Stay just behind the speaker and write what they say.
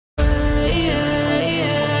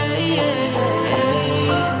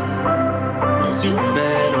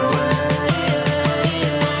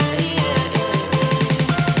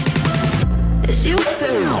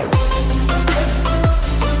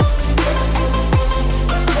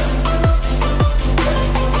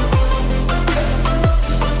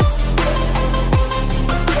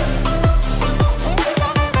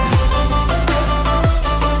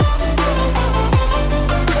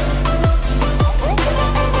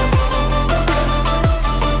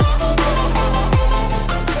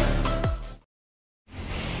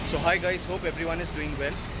Hi guys, hope everyone is doing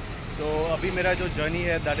well. तो अभी मेरा जो जर्नी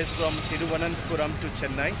है that is from Thiruvananthapuram to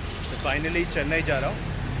Chennai. तो फाइनली चेन्नई जा रहा हूँ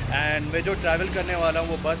एंड मैं जो ट्रैवल करने वाला हूँ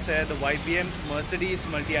वो बस है the YBM Mercedes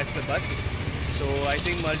multi axle बस। सो I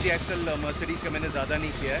think multi axle Mercedes का मैंने ज़्यादा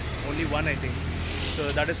नहीं किया है, only one I think. So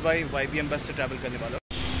that is why YBM बस से ट्रैवल करने वाला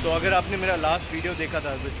हूँ। तो अगर आपने मेरा लास्ट वीडियो देखा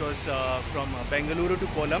था which was from Bengaluru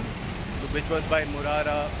to kolam, which was by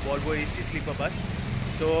मुरारा Volvo AC sleeper bus.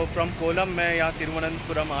 तो फ्रॉम कोलम मैं यहाँ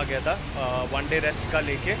तिरुवनंतपुरम आ गया था वन डे रेस्ट का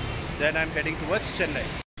लेके। Then I am heading towards Chennai.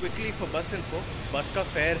 Quickly for बस इन्फो, बस का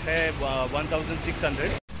फेयर है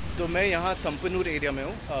 1600। तो मैं यहाँ थम्पनूर एरिया में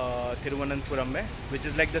हूँ तिरुवनंतपुरम में, which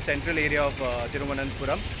is like the central area of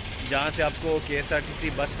Thiruvananthapuram, जहाँ से आपको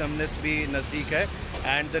KSRTC बस टर्मिनस भी नज़दीक है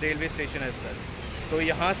and the railway station as well. तो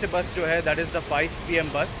यहाँ से बस जो है दैट इज़ द 5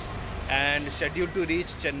 PM बस and schedule to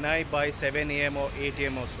reach Chennai bye 7 AM और 8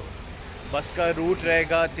 AM और सो। बस का रूट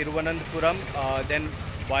रहेगा तिरुवनंतपुरम, देन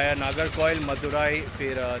वाया नागरकोइल, मदुराई,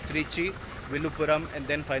 फिर Trichy, Villupuram and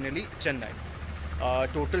then finally Chennai.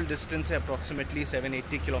 Total distance है अप्रॉक्सीमेटली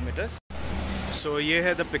 780 किलोमीटर्स। सो ये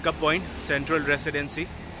है the pickup point, central residency.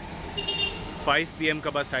 5 PM का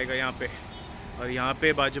बस आएगा यहाँ पे, और यहाँ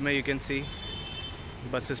पे बाजू में you can C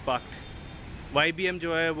buses parked. YBM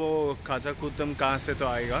जो है वो खाजा खुदम कहाँ से तो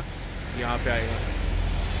आएगा, यहाँ पे आएगा।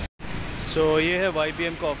 सो ये है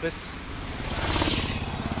YBM का office,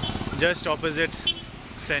 just opposite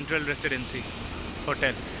central residency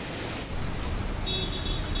hotel.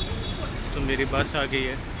 तो मेरी बस आ गई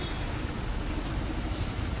है।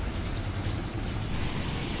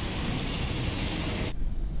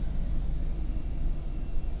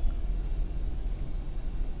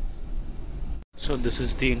 So this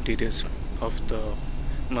is the interiors of the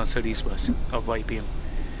Mercedes bus of YBM.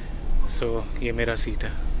 So ये मेरा सीट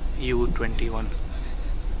है U21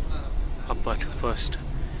 upper first.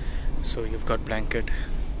 So you've got blanket,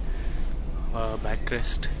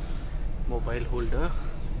 backrest, mobile holder,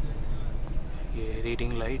 ये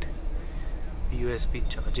reading light, USB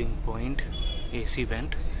charging point, AC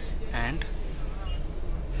vent and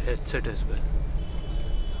headset as well,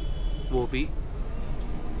 वो भी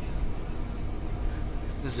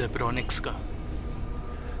Zebronics का।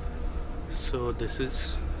 So this is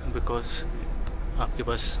because आपके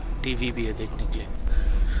पास TV भी है देखने के लिए।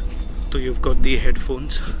 तो you've got the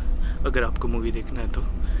headphones अगर आपको मूवी देखना है तो,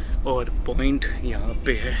 और पॉइंट यहाँ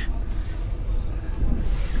पे है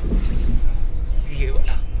ये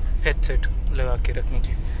वाला हेडसेट लगा के रखने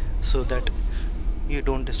के, so that you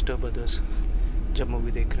don't disturb others जब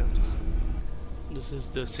मूवी देख रहे हो। This is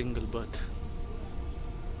the single birth.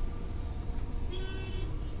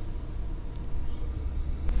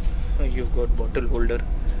 You got bottle holder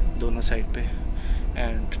दोनों साइड पे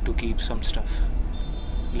and to keep some stuff,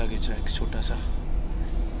 luggage rack छोटा सा,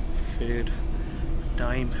 फिर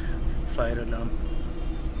time, fire alarm,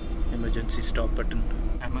 emergency stop button,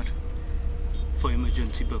 hammer for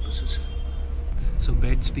emergency purposes. So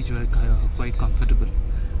beds भी जो है क्वाइट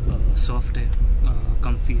कंफर्टेबल, सॉफ्ट है,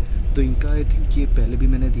 comfy है। तो इनका आई थिंक ये पहले भी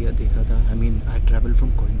मैंने देखा था। I mean I travel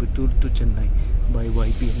from Coimbatore to Chennai bye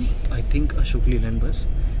YBM, I think Ashok Leyland बस।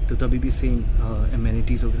 तो तभी भी सेम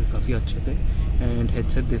एमेनिटीज़ वगैरह काफ़ी अच्छे थे एंड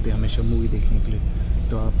हेडसेट देते हमेशा मूवी देखने के लिए,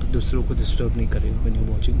 तो आप दूसरों को डिस्टर्ब नहीं करें व्हेन यू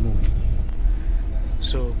वाचिंग मूवी।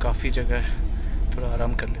 सो काफ़ी जगह है, थोड़ा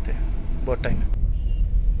आराम कर लेते हैं, बहुत टाइम है।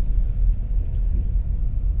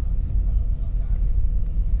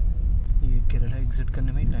 ये केरला एग्जिट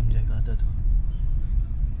करने में ही टाइम जाएगा आधा।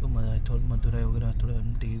 तो मज़ा थोड़ा मदुराई वगैरह थोड़ा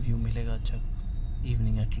डे व्यू मिलेगा अच्छा,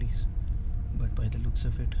 evening at least, but by the looks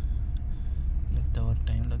of it लगता है और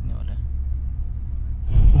टाइम लगने वाला है।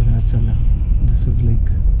 This is like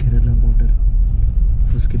Kerala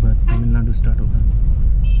border, उसके बाद तमिलनाडु स्टार्ट होगा।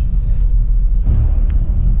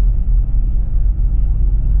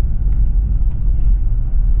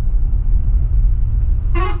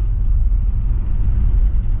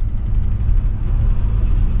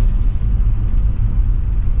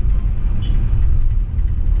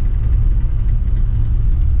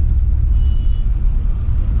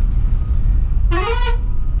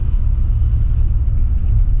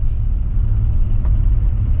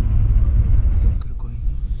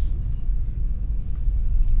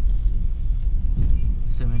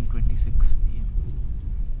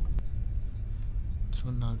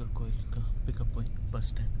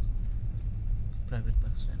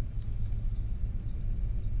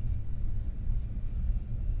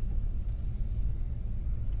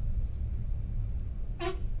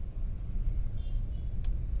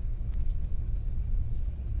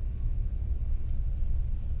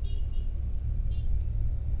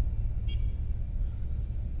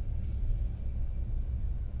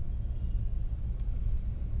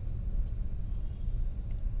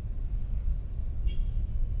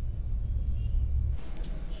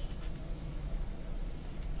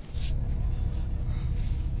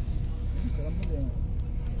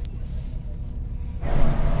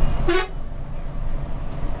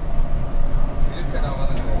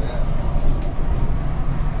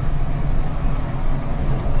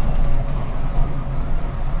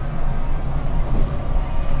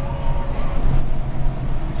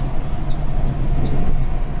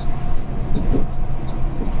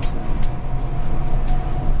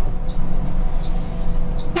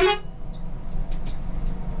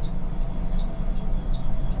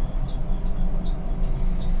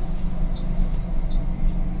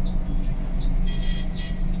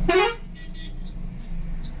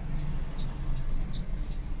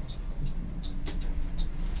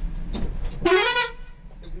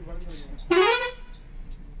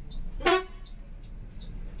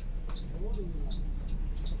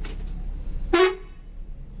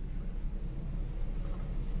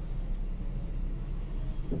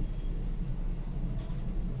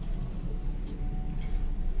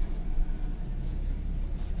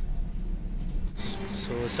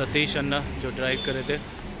 सो सतीश अन्ना जो ड्राइव कर रहे थे,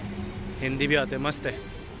 हिंदी भी आते, मस्त है,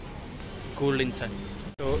 कूल इंसान।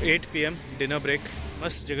 तो 8 PM डिनर ब्रेक,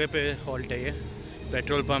 मस्त जगह पे हॉल्ट है ये,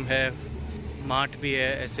 पेट्रोल पंप है, मार्ट भी है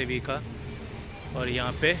SAV का, और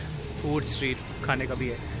यहाँ पे फूड स्ट्रीट खाने का भी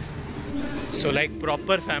है। सो लाइक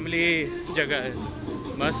प्रॉपर फैमिली जगह है,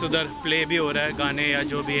 मस्त। उधर प्ले भी हो रहा है गाने या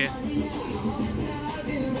जो भी है,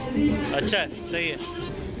 अच्छा है, सही है।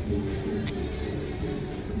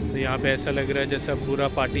 तो यहाँ पे ऐसा लग रहा है जैसा पूरा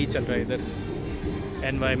पार्टी चल रहा है इधर,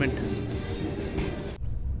 एनवायरनमेंट।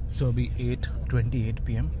 सो अभी 8:28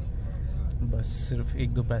 PM, बस सिर्फ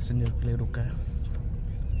 1-2 पैसेंजर के लिए रुका है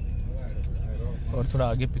और थोड़ा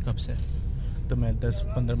आगे पिकअप्स है, तो मैं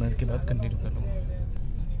 10-15 मिनट के बाद कंटिन्यू कर लूँगा।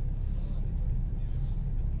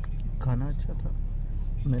 खाना अच्छा था,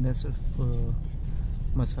 मैंने सिर्फ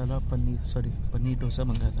मसाला पनीर डोसा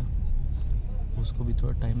मंगाया था, उसको भी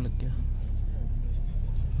थोड़ा टाइम लग गया।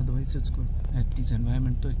 Otherwise it's good, at least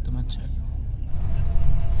environment तो एकदम अच्छा है।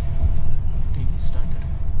 ठीक, started.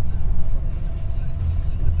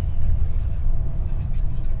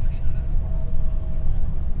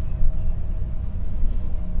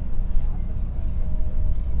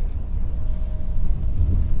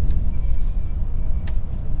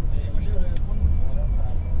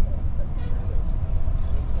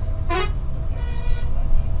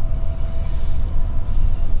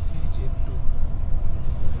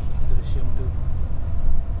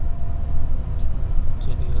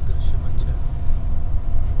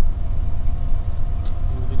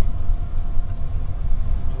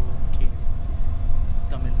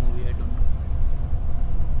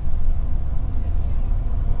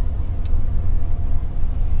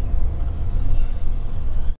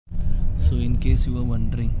 In case you are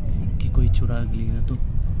wondering कि कोई चुराग लिया तो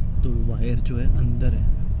वायर जो है अंदर है,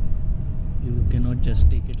 you can not just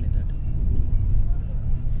take it like that.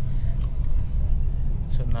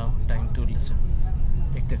 So now time to listen,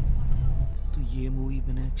 देखते हैं। तो ये मूवी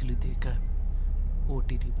मैंने एक्चुअली देखा है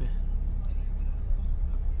OTT पे,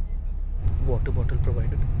 वाटर बॉटल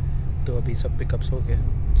प्रोवाइडेड। तो अभी सब पिकअप्स हो गए,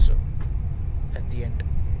 सो एट द एंड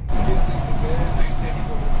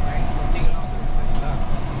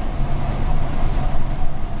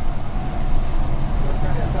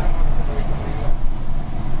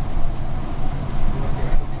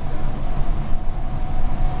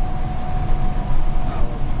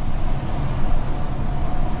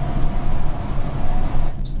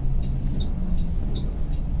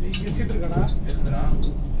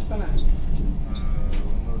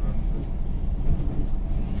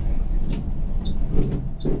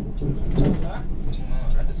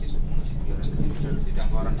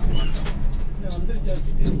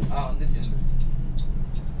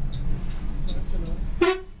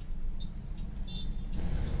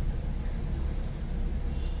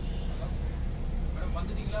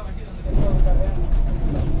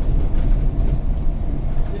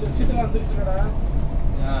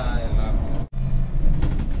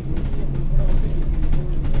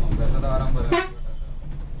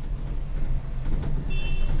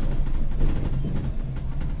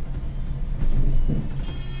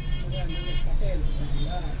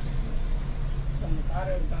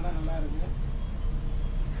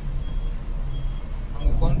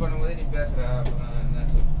फोन பண்ணும்போது நீ பேசுற என்ன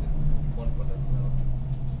சொல்றது போன் பண்றது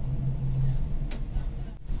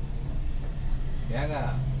ஏங்க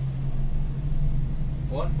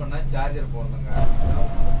போன் பண்ணா சார்ஜர் போடுங்க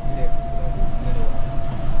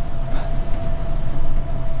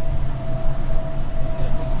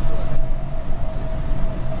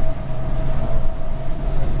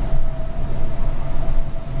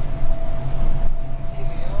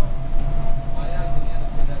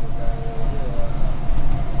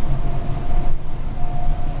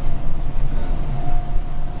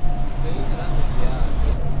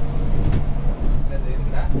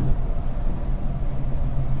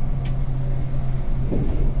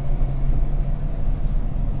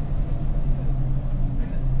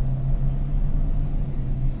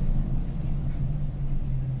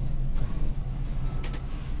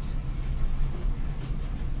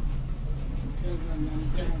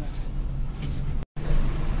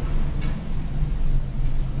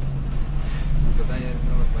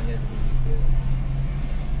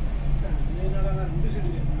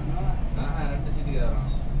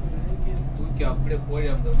அப்படியே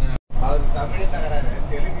கோயம்பேடு அவர் தமிழ் தகராறு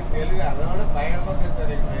தெலுங்கு அதோட பயங்கரமா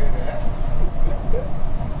பேசுறாரு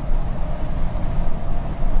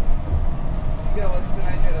சிக்கா வந்து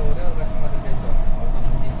ஒரே ஒரு கஸ்டமர் பேசுவோம்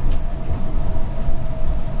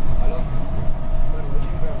ஹலோ சார்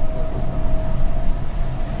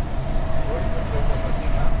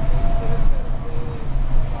பார்த்தீங்கன்னா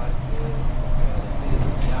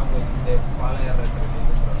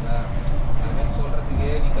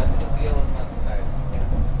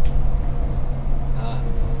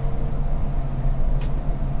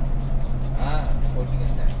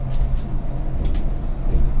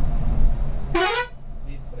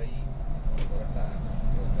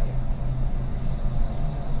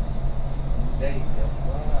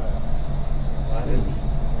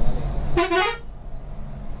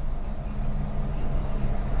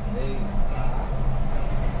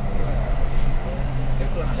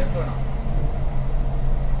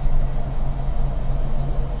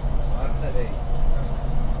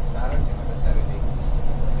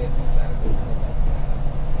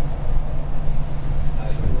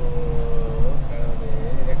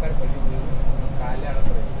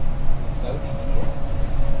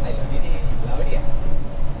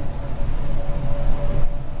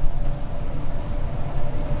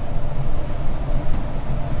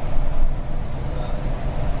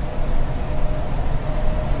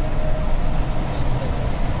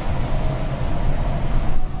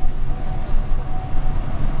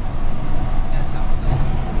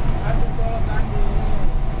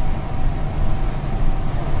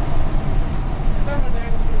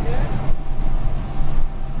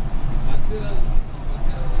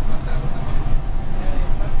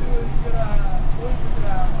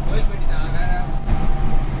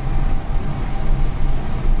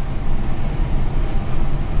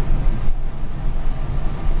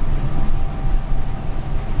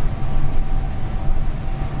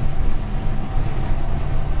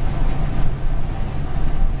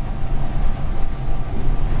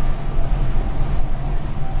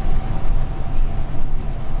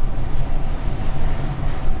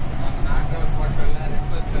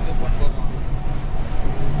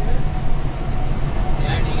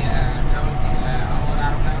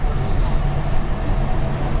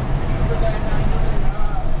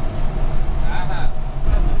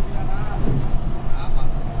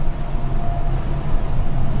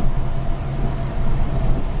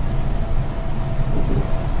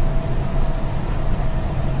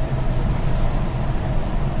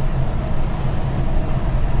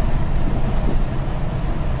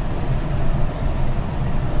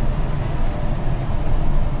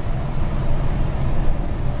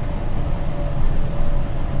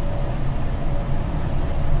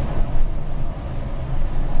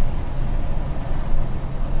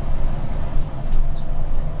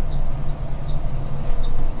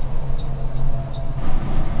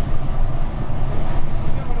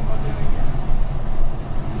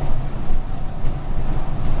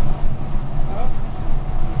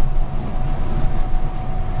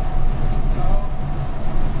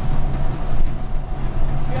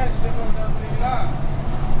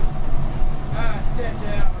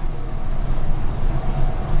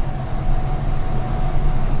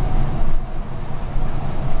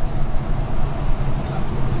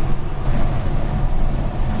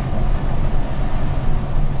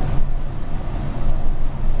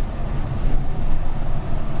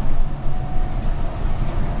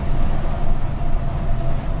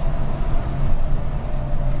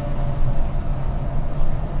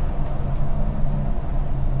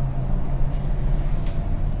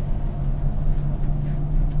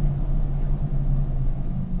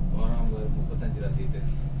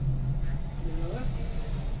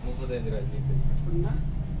அப்படின்னா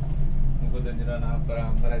 35 ரூபா 40 ரூபா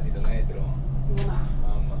 50 ரூபா சீட்டெல்லாம் ஏற்றிடுவோம். இவனா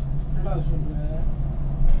ஆமாம். என்னடா சொல்ற?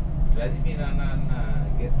 ரஜினி அண்ணா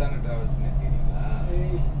கெத்தான டிராவல்ஸ்னு வச்சுக்கிறீங்களா?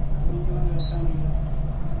 நீங்களாம் விவசாயிங்க.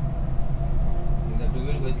 இந்த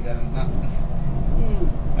டுவெல் கோச்சிக்காரன் தான்.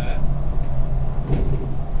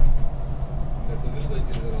 இந்த டுவெல் கோச்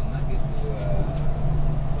இருக்கிறவங்க தான்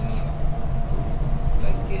பண்ணுவாங்க.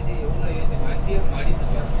 லக்கேஜ் எவ்வளோ ஏற்றி வண்டியை மடித்து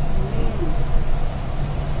பாருங்க.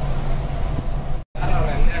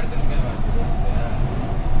 கேரளாவில் எல்லா இடத்துலையுமே வண்டி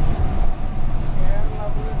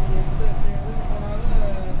கேரளாவில் நீ எதுக்கு போனாலும்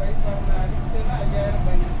பைக் பாருங்க அடிச்சுன்னா 5000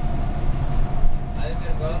 பைக். அதே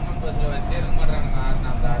மாதிரி கவர்மெண்ட் பஸ்ஸில் வச்சு இருக்க மாட்டாங்க.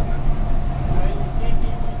 அந்த ஆறுனா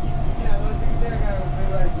அதை வச்சுக்கிட்டே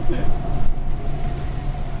போயிடுவாங்க.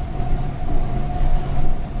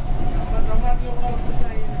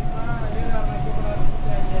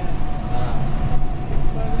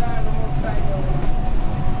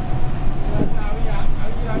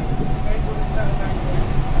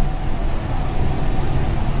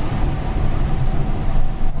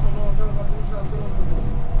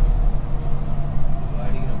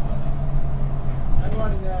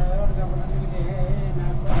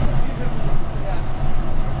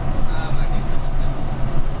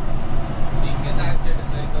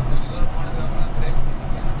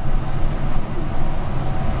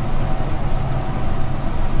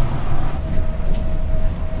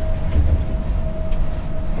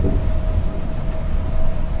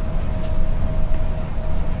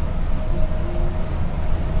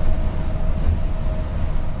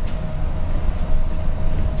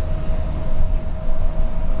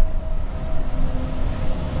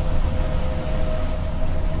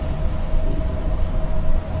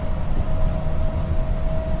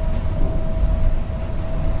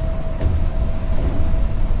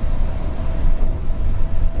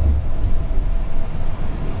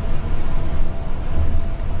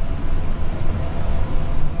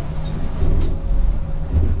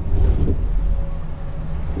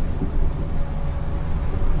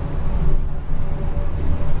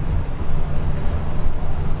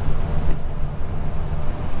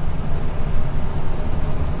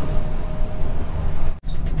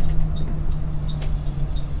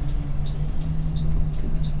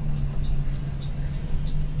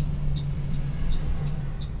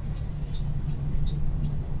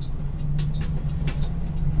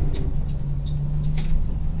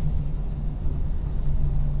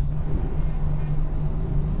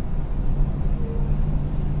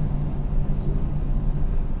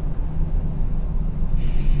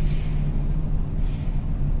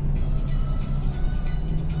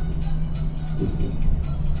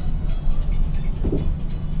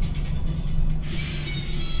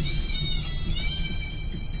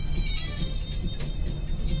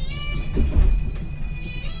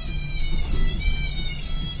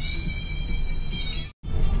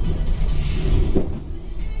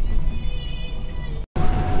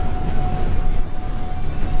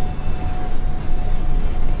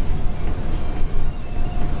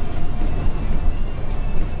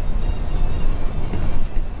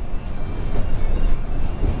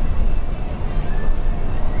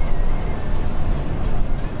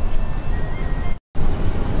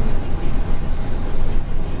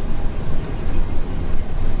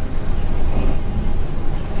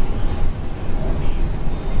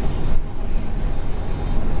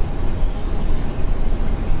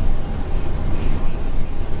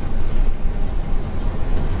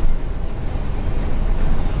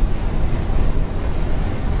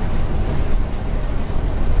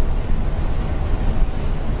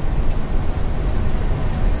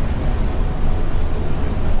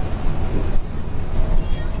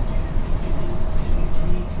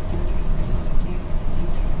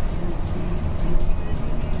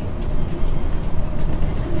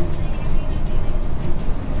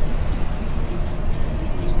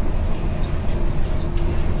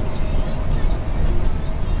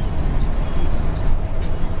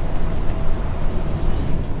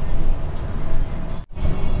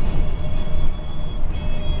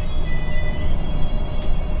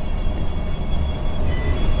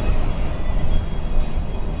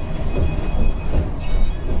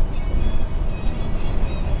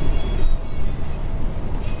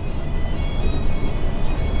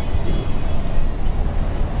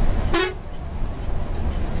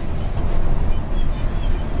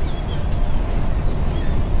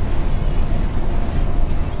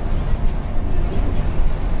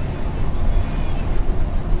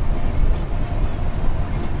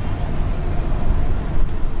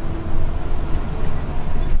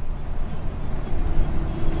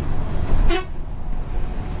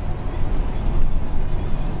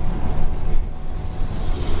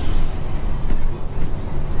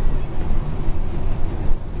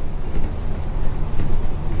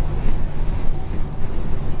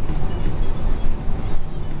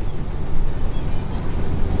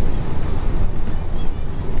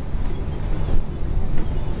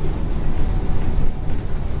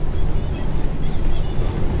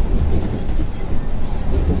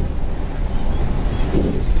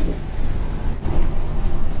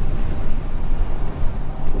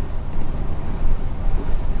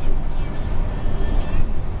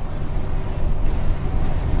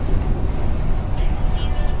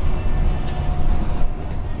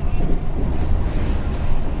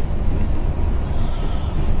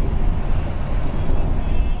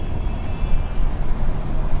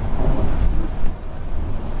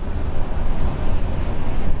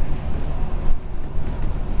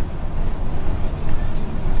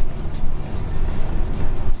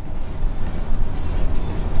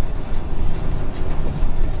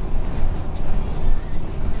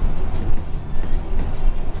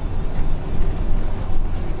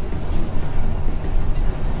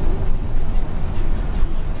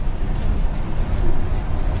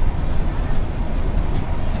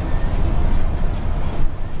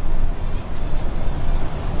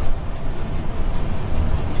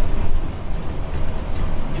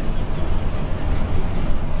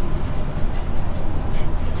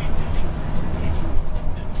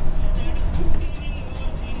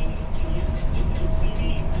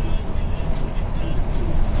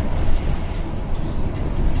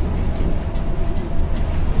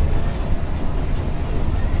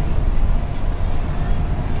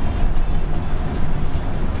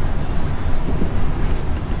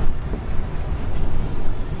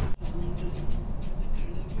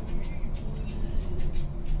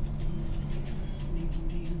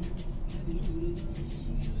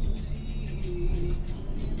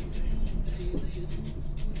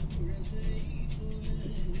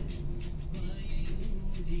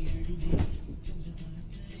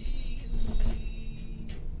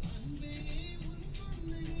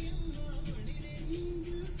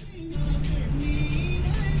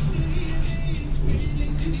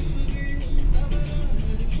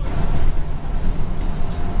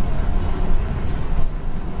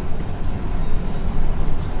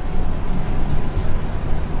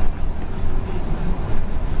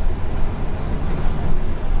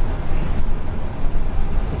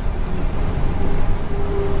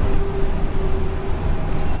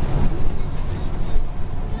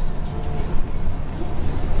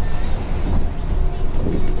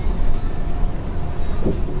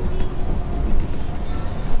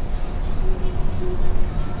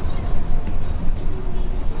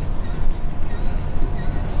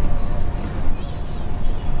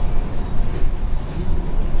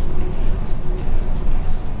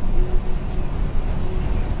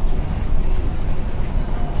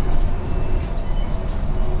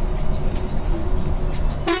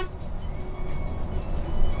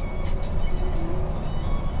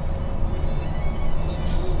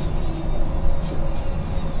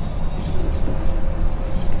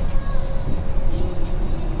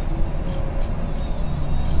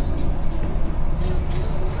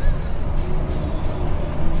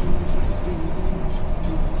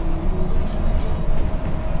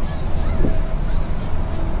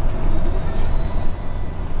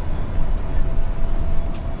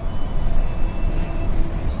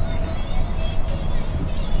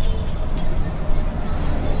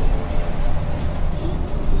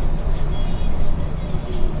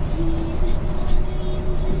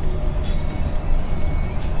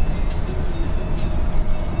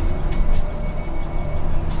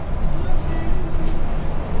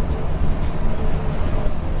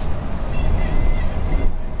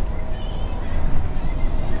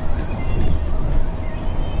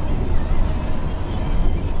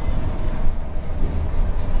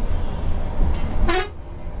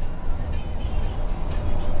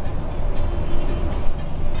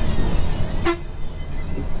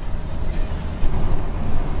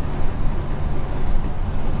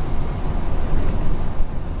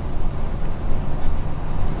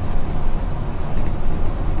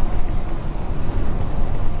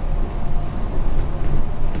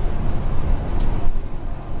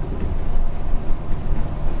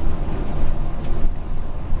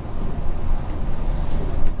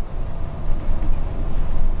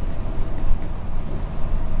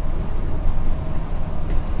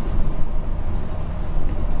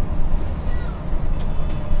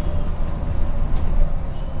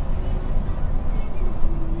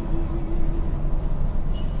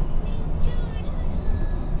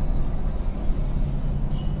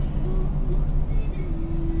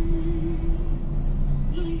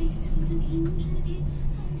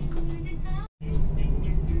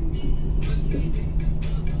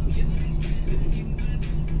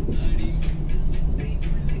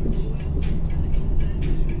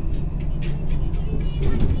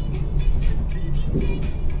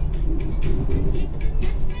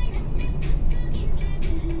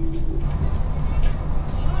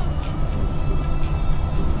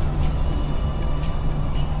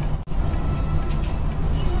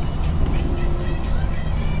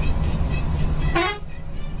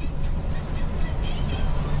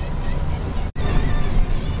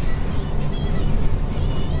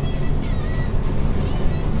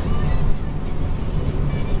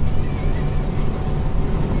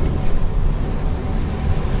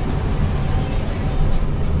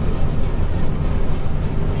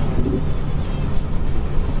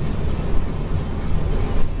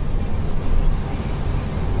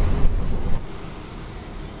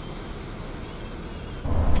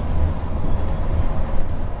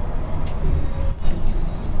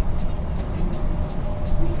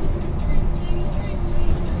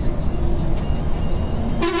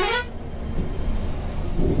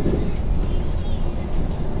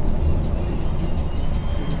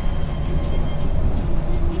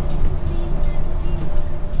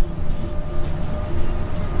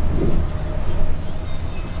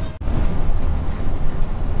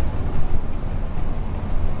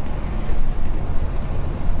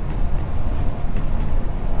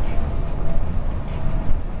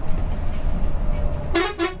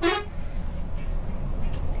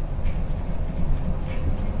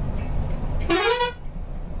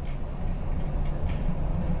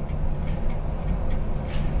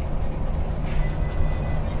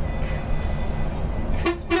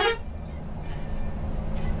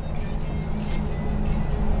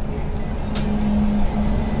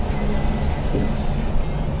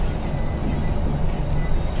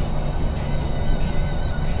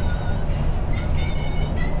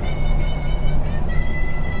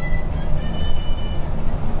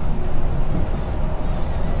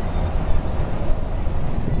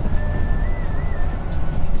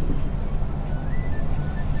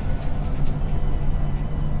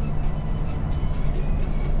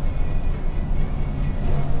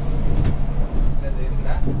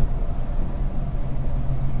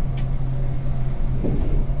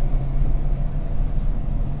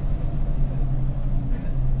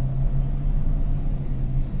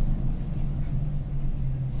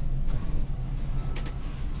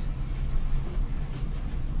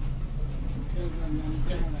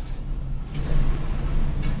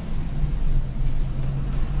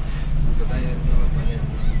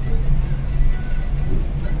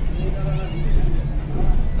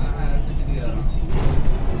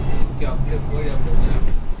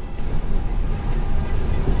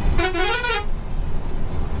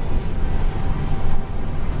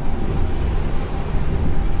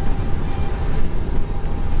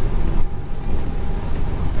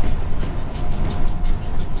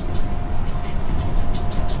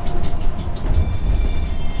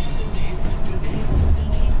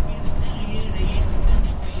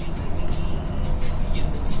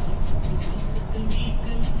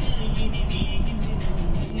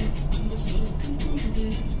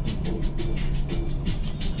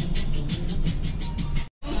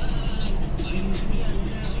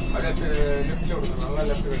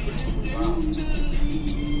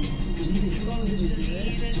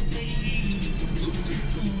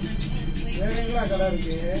 என்னடா கடை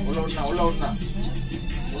இருக்கு? உள்ள ஓட்டுனா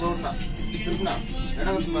திருப்பினா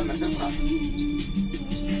இடம் வந்து பாருங்க திருப்பினா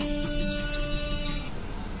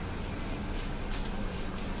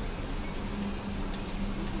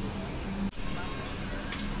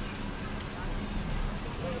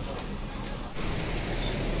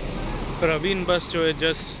प्रवीण बस जो है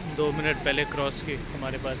जस्ट 2 मिनट पहले क्रॉस की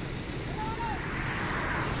हमारे पास।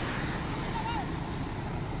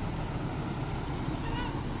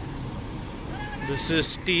 दिस इज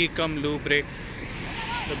टी कम लू ब्रेक।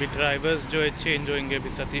 अभी ड्राइवर्स जो है चेंज होंगे,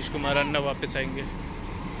 अभी सतीश कुमार अन्ना वापस आएंगे।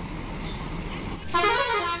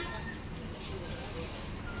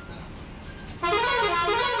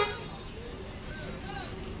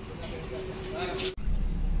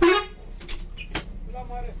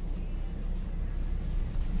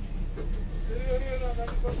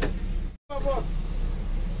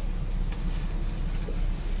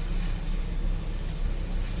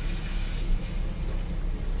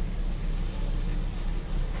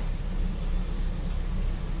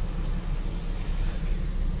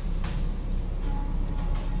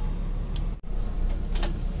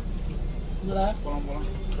 போலாம்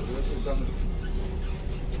உட்காந்து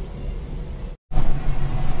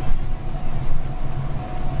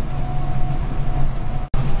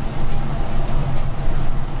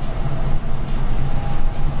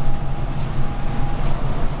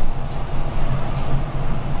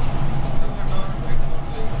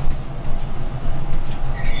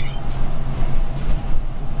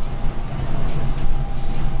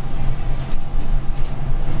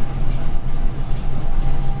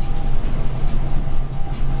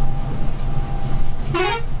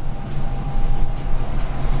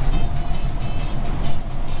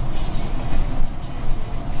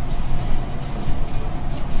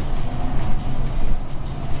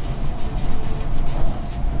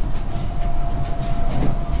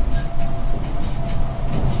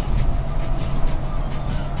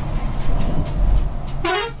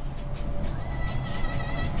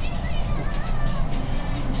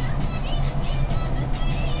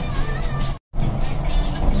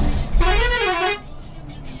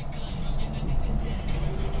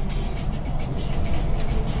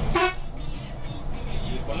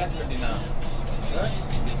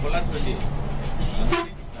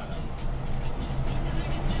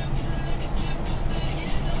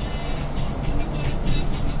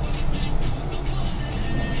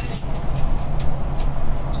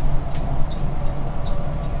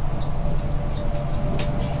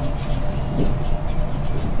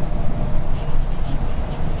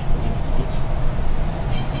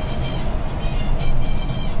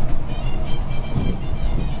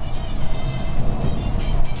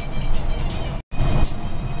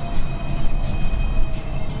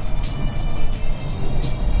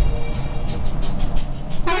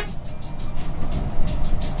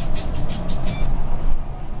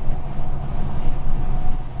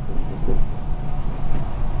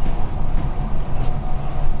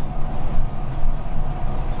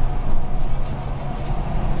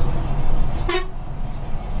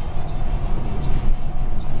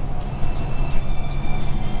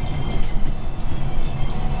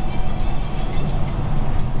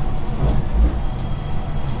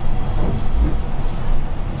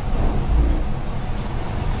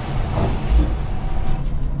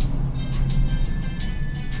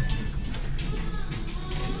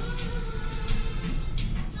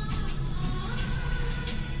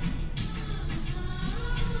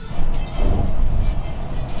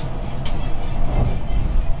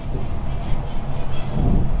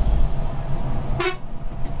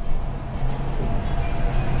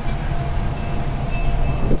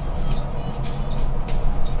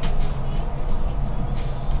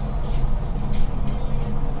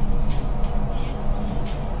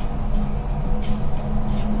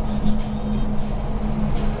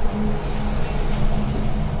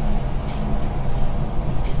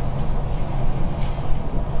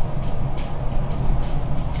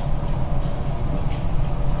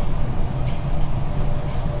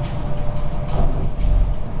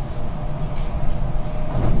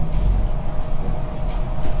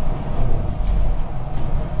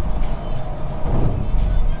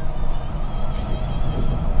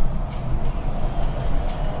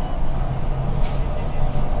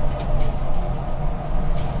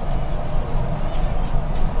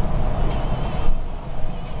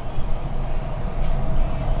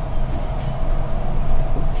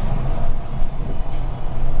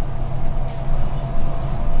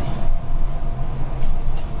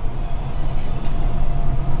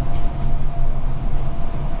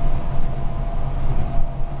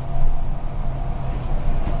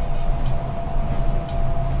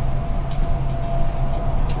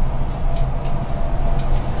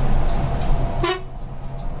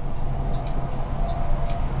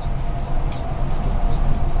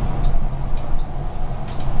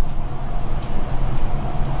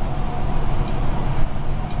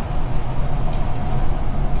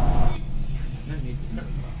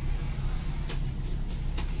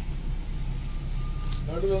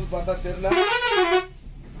பார்த்தா தெரியல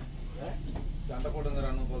சண்டை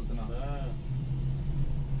போட்டுங்கறானு போல்துனா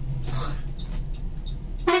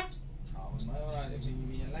அவன்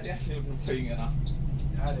நீ எல்லாம் ஜாஸ்தி போயிங்கறா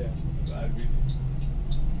யாரு ஆர்பி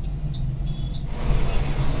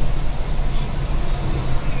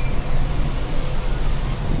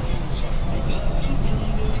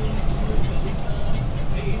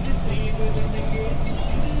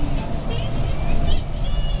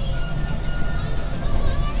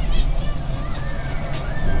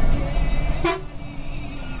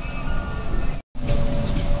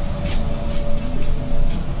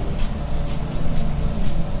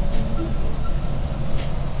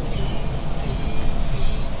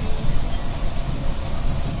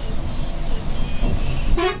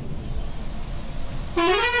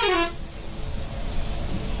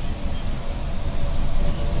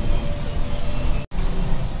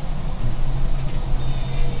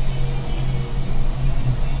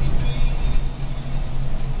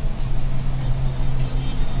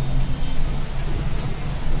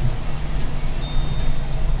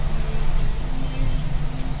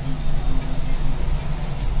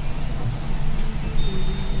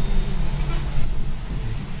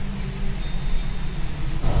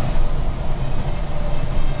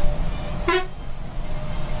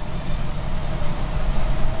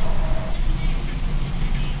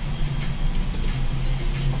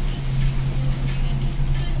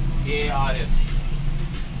ARS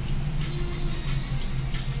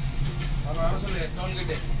अब आर சொல்லு டவுன்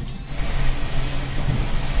கிட்ட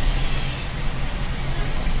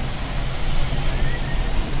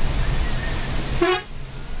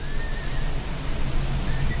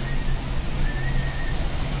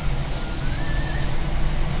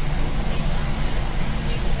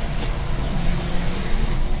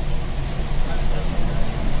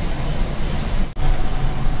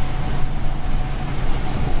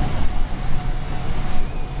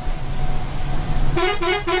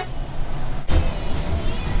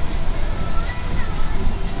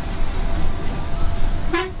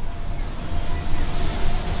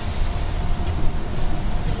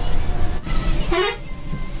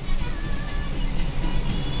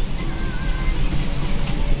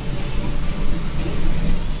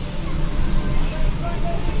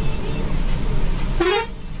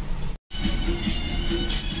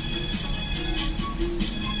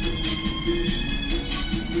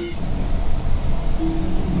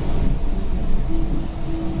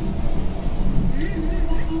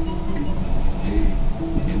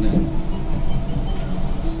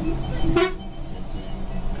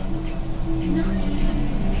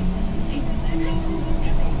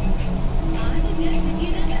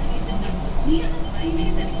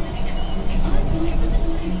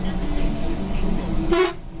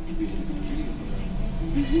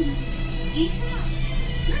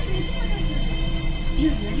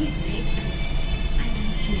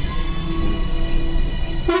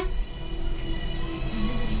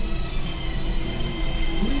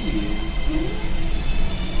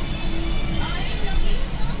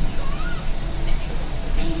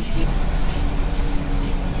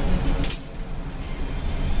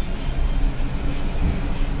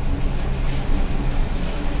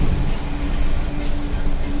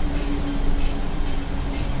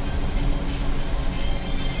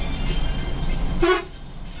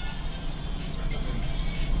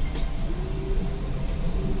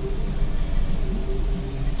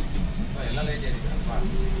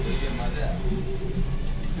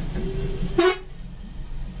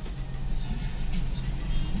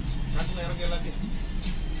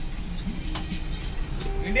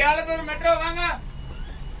इंडिया तो मेट्रो वांगा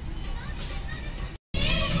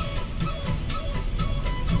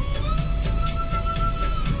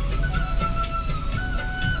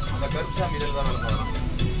அந்த கருப்பு சாமி இதெல்லாம் வேலை பார்க்கலாம்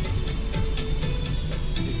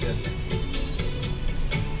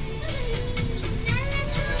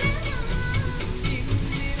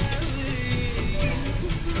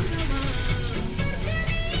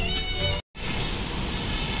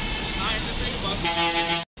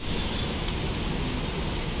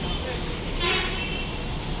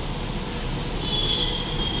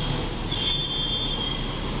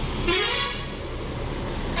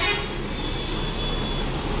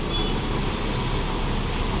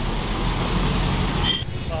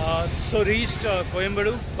So reached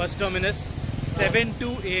Koyambedu first terminus 7:02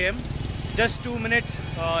 AM, just 2 minutes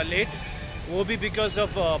late. वो भी because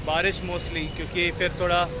of बारिश mostly, क्योंकि फिर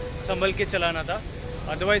थोड़ा संभल के चलाना था,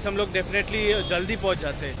 अदरवाइज हम लोग डेफिनेटली जल्दी पहुंच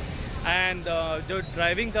जाते. एंड जो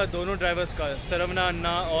ड्राइविंग था दोनों ड्राइवर्स का, सरवना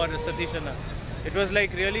अन्ना और सतीश अन्ना, it was like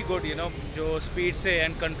really good, you know, जो स्पीड से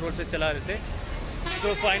एंड कंट्रोल से चला रहे थे.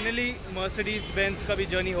 सो फाइनली मर्सिडीज बेंज का भी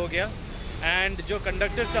जर्नी हो गया। एंड जो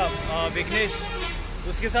कंडक्टर था विघ्नेश,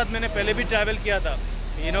 उसके साथ मैंने पहले भी ट्रैवल किया था,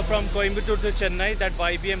 you know, from Coimbatore to Chennai, that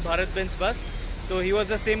YBM BharatBenz बस। तो he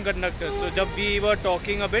was the same conductor. सो जब we were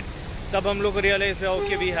talking a bit, तब हम लोग को रियलाइज हुआ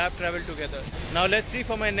okay we have travel together. Now let's see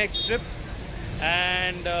for my next trip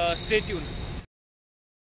and stay tuned.